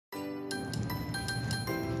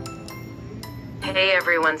Hey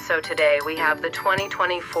everyone, so today we have the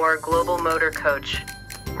 2024 Global Motor Coach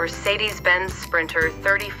Mercedes-Benz Sprinter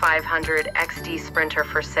 3500 XD Sprinter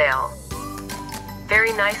for sale.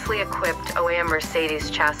 Very nicely equipped OEM Mercedes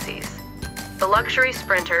chassis. The luxury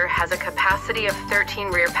Sprinter has a capacity of 13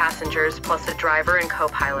 rear passengers plus a driver and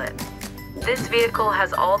co-pilot. This vehicle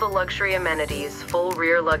has all the luxury amenities: full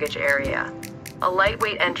rear luggage area, a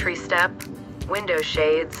lightweight entry step, window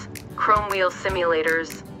shades, chrome wheel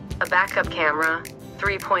simulators, a backup camera,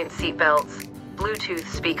 3-point seat belts, Bluetooth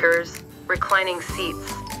speakers, reclining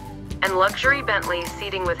seats, and luxury Bentley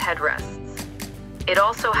seating with headrests. It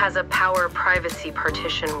also has a power privacy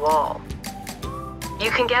partition wall.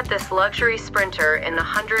 You can get this luxury Sprinter in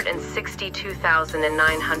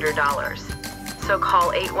 $162,900. So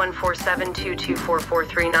call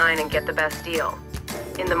 814-722-4439 and get the best deal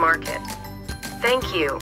in the market. Thank you.